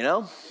people, you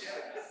know?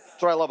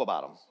 That's what I love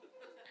about him.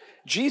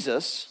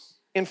 Jesus,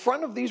 in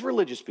front of these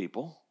religious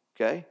people,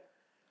 okay,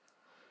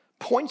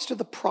 points to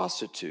the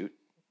prostitute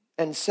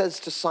and says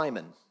to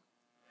Simon,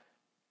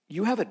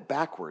 "You have it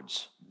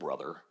backwards,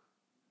 brother.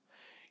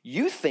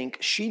 You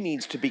think she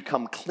needs to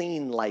become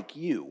clean like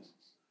you.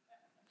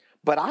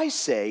 But I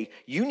say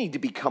you need to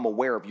become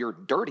aware of your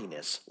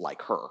dirtiness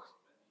like her."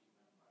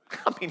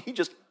 I mean, he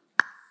just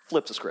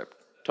flips the script,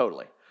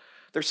 totally.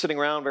 They're sitting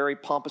around very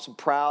pompous and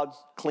proud,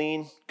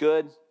 clean,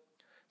 good.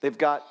 They've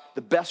got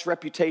the best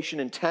reputation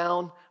in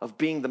town of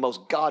being the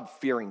most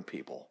God-fearing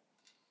people.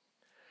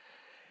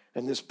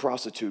 And this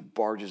prostitute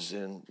barges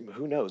in.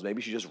 Who knows?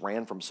 Maybe she just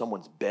ran from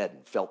someone's bed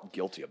and felt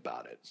guilty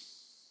about it.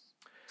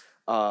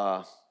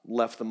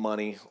 Left the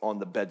money on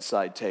the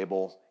bedside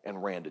table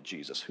and ran to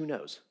Jesus. Who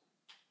knows?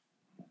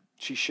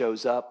 She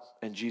shows up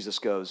and Jesus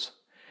goes,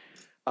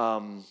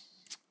 "I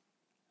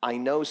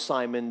know,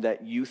 Simon,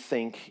 that you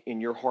think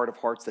in your heart of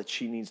hearts that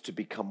she needs to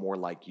become more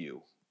like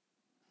you.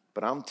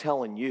 But I'm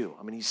telling you,"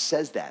 I mean, he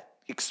says that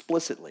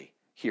explicitly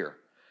here.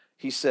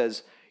 He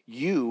says,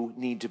 "You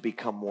need to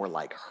become more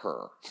like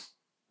her,"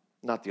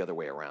 not the other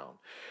way around.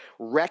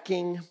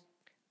 Wrecking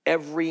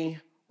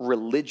every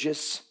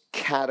religious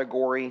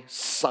category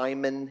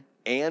Simon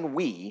and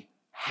we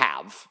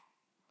have,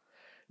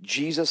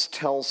 Jesus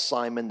tells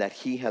Simon that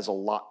he has a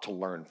lot to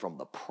learn from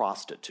the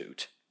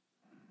prostitute,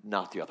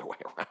 not the other way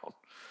around.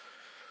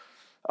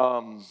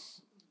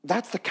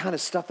 That's the kind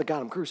of stuff that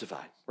got him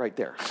crucified right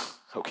there,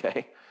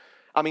 okay?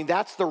 I mean,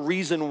 that's the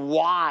reason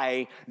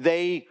why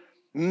the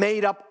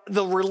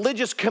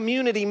religious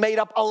community made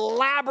up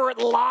elaborate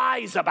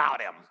lies about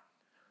him.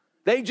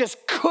 They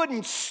just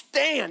couldn't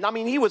stand. I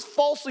mean, he was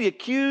falsely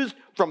accused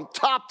from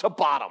top to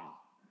bottom.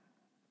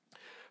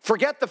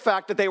 Forget the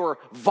fact that they were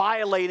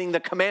violating the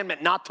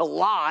commandment not to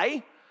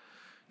lie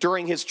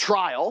during his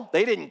trial.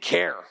 They didn't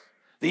care.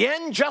 The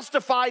end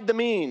justified the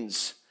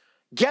means.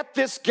 Get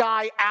this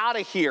guy out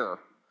of here.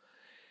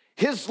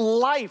 His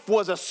life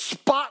was a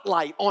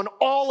spotlight on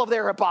all of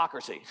their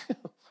hypocrisy.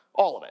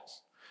 All of it.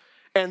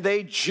 And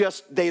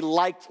they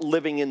liked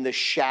living in the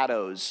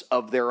shadows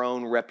of their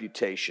own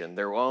reputation,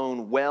 their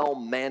own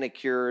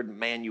well-manicured,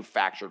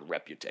 manufactured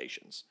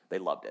reputations. They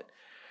loved it.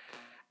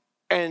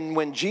 And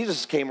when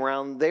Jesus came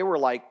around, they were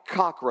like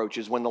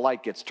cockroaches when the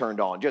light gets turned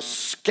on, just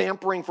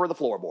scampering for the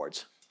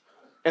floorboards.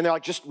 And they're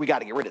like, we got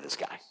to get rid of this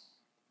guy.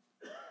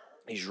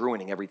 He's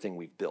ruining everything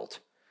we've built.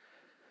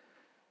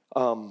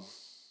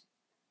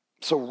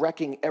 So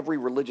wrecking every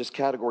religious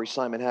category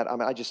Simon had, I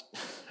mean,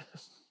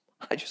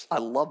 I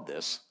love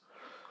this.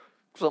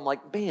 So I'm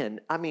like, man,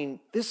 I mean,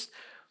 this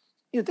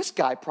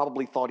guy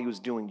probably thought he was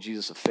doing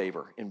Jesus a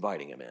favor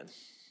inviting him in.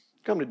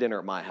 Come to dinner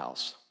at my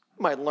house.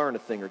 You might learn a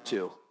thing or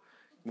two.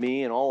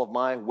 Me and all of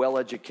my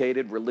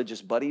well-educated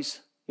religious buddies,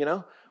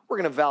 we're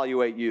going to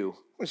evaluate you.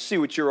 We're going to see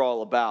what you're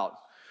all about.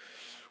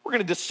 We're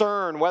going to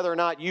discern whether or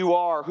not you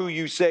are who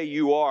you say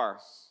you are.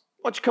 Why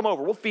don't you come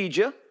over? We'll feed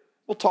you.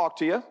 We'll talk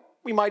to you.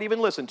 We might even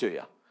listen to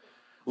you.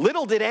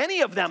 Little did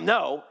any of them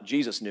know,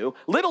 Jesus knew,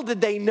 little did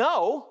they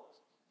know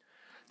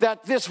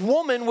that this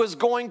woman was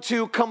going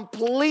to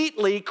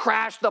completely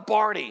crash the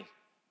party.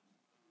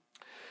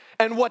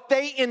 And what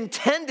they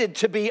intended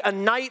to be a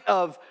night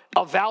of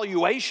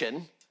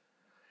evaluation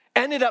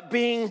ended up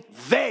being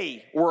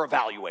they were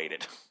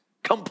evaluated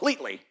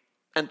completely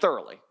and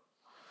thoroughly.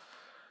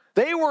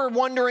 They were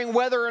wondering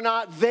whether or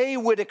not they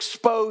would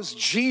expose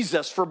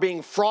Jesus for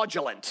being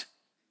fraudulent.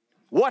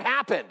 What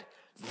happened?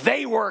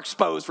 They were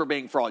exposed for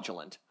being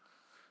fraudulent.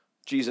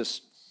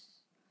 Jesus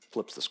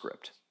flips the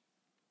script.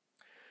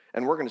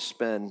 And we're going to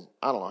spend,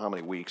 I don't know how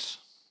many weeks,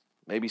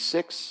 maybe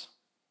 6,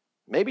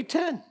 maybe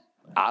 10,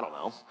 I don't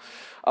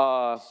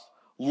know,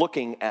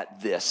 looking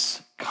at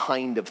this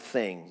kind of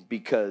thing,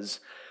 because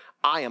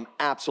I am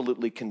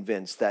absolutely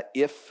convinced that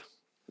if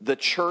the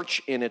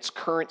church in its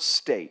current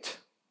state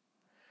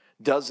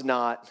does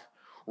not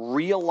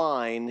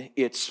realign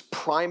its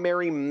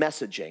primary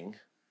messaging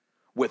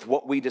with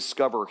what we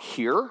discover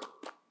here,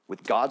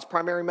 with God's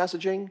primary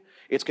messaging,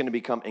 it's going to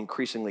become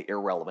increasingly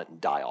irrelevant and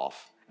die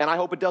off. And I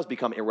hope it does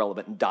become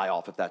irrelevant and die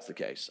off if that's the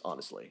case,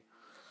 honestly.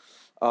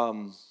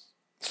 So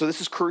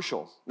this is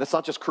crucial. That's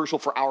not just crucial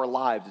for our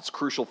lives. It's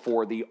crucial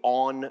for the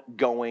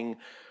ongoing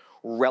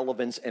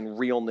relevance and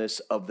realness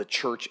of the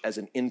church as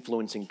an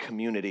influencing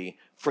community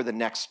for the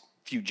next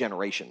few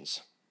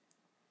generations.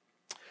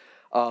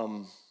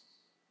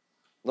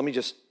 Let me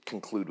just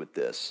conclude with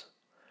this.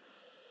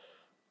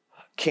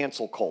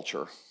 Cancel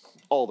culture,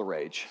 all the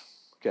rage,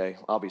 okay,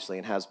 obviously,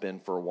 and has been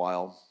for a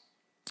while.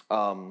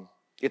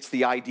 It's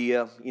the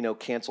idea,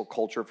 cancel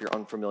culture, if you're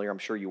unfamiliar, I'm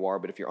sure you are,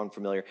 but if you're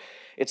unfamiliar,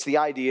 it's the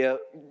idea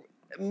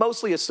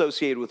mostly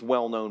associated with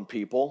well-known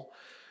people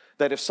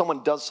that if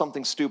someone does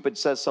something stupid,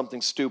 says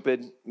something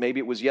stupid, maybe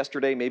it was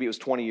yesterday, maybe it was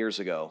 20 years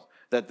ago,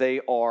 that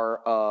they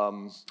are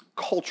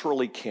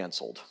culturally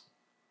canceled.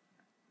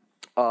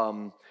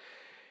 And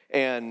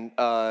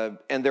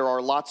there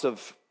are lots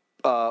of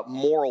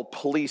moral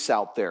police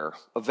out there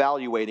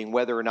evaluating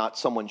whether or not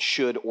someone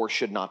should or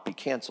should not be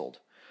canceled.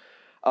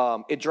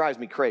 It drives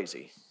me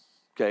crazy.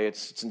 Okay,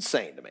 it's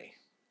insane to me.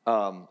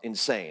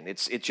 Insane.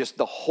 It's just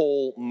the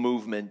whole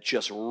movement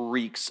just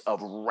reeks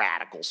of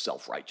radical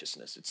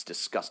self-righteousness. It's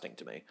disgusting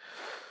to me.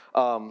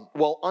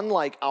 Well,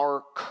 unlike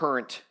our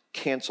current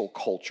cancel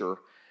culture,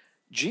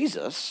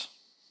 Jesus,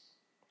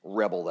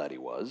 rebel that he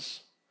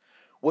was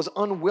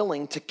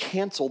unwilling to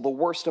cancel the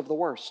worst of the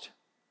worst,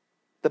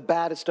 the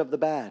baddest of the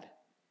bad,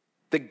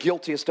 the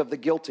guiltiest of the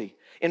guilty.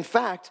 In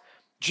fact,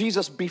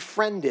 Jesus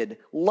befriended,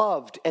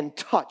 loved, and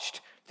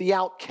touched the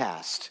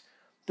outcast,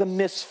 the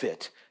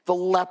misfit, the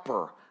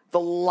leper, the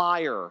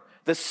liar,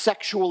 the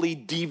sexually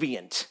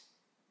deviant.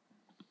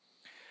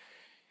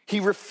 He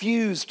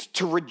refused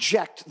to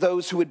reject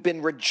those who had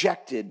been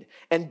rejected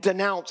and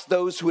denounce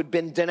those who had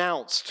been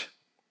denounced.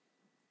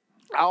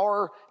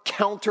 Our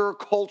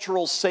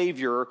countercultural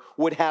Savior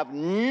would have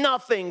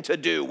nothing to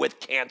do with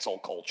cancel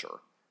culture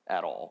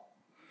at all.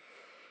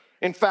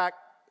 In fact,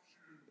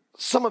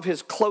 some of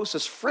his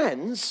closest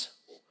friends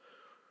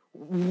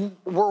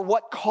were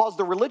what caused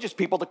the religious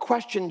people to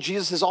question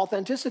Jesus'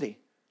 authenticity.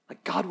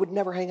 Like, God would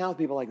never hang out with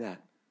people like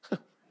that,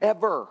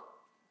 ever.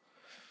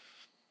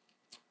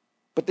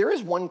 But there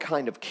is one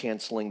kind of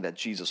canceling that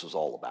Jesus was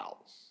all about.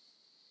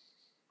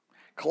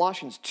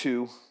 Colossians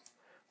 2,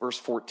 verse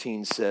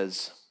 14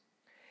 says,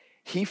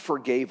 He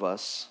forgave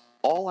us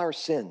all our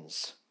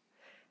sins,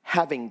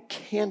 having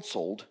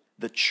canceled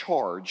the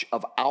charge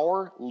of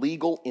our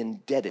legal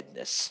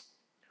indebtedness,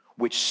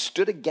 which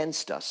stood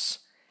against us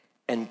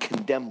and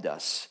condemned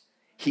us.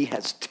 He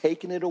has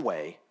taken it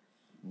away,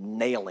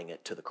 nailing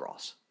it to the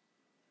cross.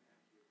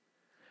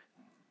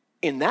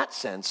 In that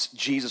sense,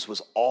 Jesus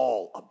was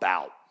all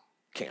about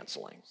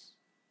canceling.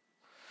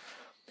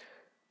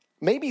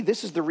 Maybe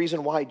this is the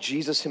reason why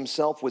Jesus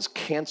himself was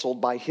canceled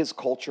by his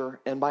culture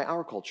and by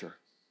our culture.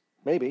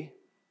 Maybe.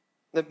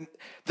 The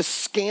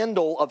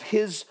scandal of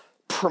his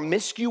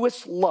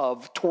promiscuous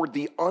love toward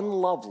the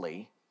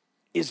unlovely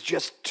is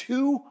just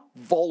too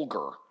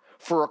vulgar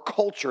for a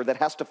culture that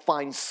has to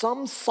find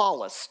some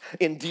solace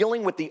in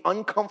dealing with the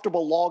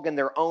uncomfortable log in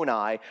their own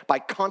eye by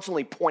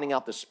constantly pointing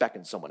out the speck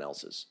in someone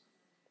else's.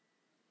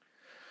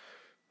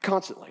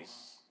 Constantly.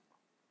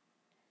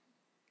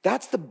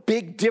 That's the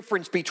big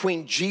difference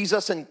between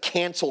Jesus and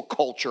cancel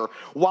culture.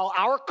 While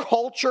our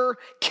culture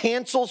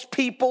cancels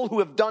people who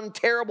have done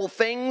terrible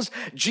things,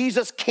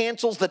 Jesus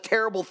cancels the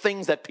terrible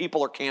things that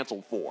people are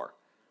canceled for.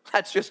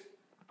 That's just,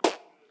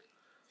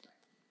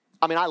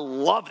 I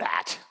love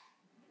that.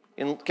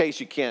 In case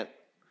you can't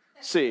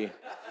see.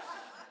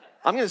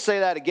 I'm going to say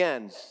that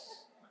again.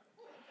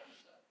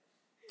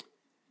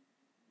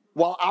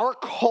 While our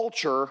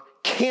culture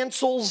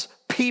cancels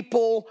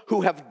people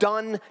who have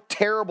done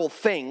terrible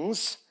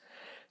things,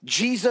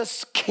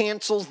 Jesus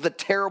cancels the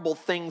terrible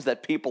things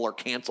that people are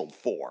canceled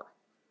for.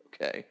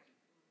 Okay?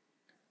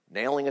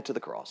 Nailing it to the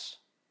cross.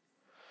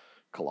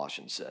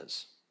 Colossians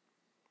says.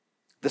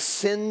 The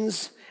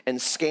sins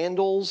and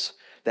scandals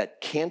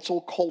that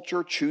cancel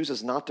culture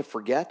chooses not to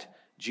forget,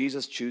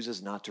 Jesus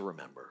chooses not to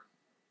remember.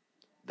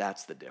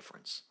 That's the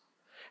difference.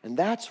 And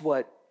that's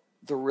what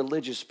the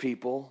religious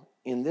people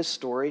in this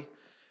story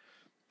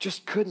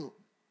just couldn't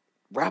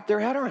wrap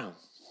their head around.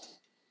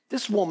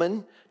 This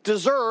woman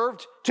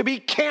deserved to be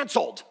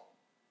canceled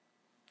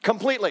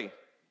completely,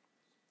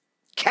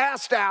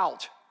 cast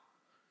out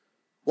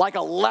like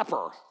a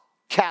leper,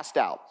 cast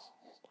out.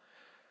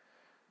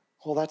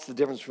 Well, that's the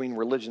difference between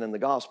religion and the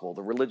gospel.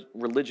 The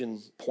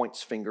religion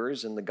points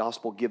fingers and the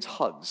gospel gives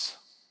hugs.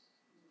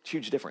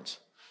 Huge difference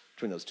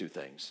between those two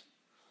things.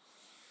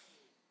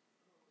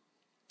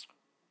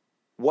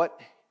 What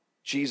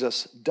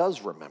Jesus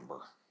does remember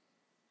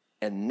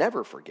and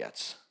never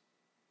forgets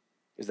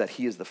is that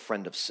he is the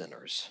friend of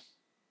sinners,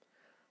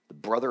 the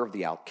brother of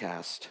the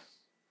outcast,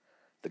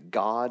 the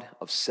God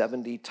of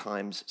 70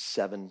 times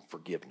 7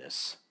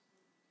 forgiveness,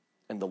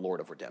 and the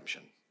Lord of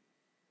redemption.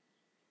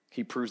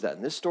 He proves that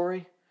in this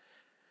story,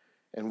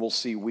 and we'll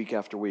see week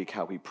after week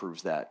how he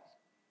proves that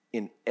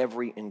in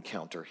every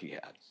encounter he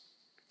had.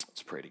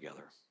 Let's pray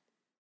together.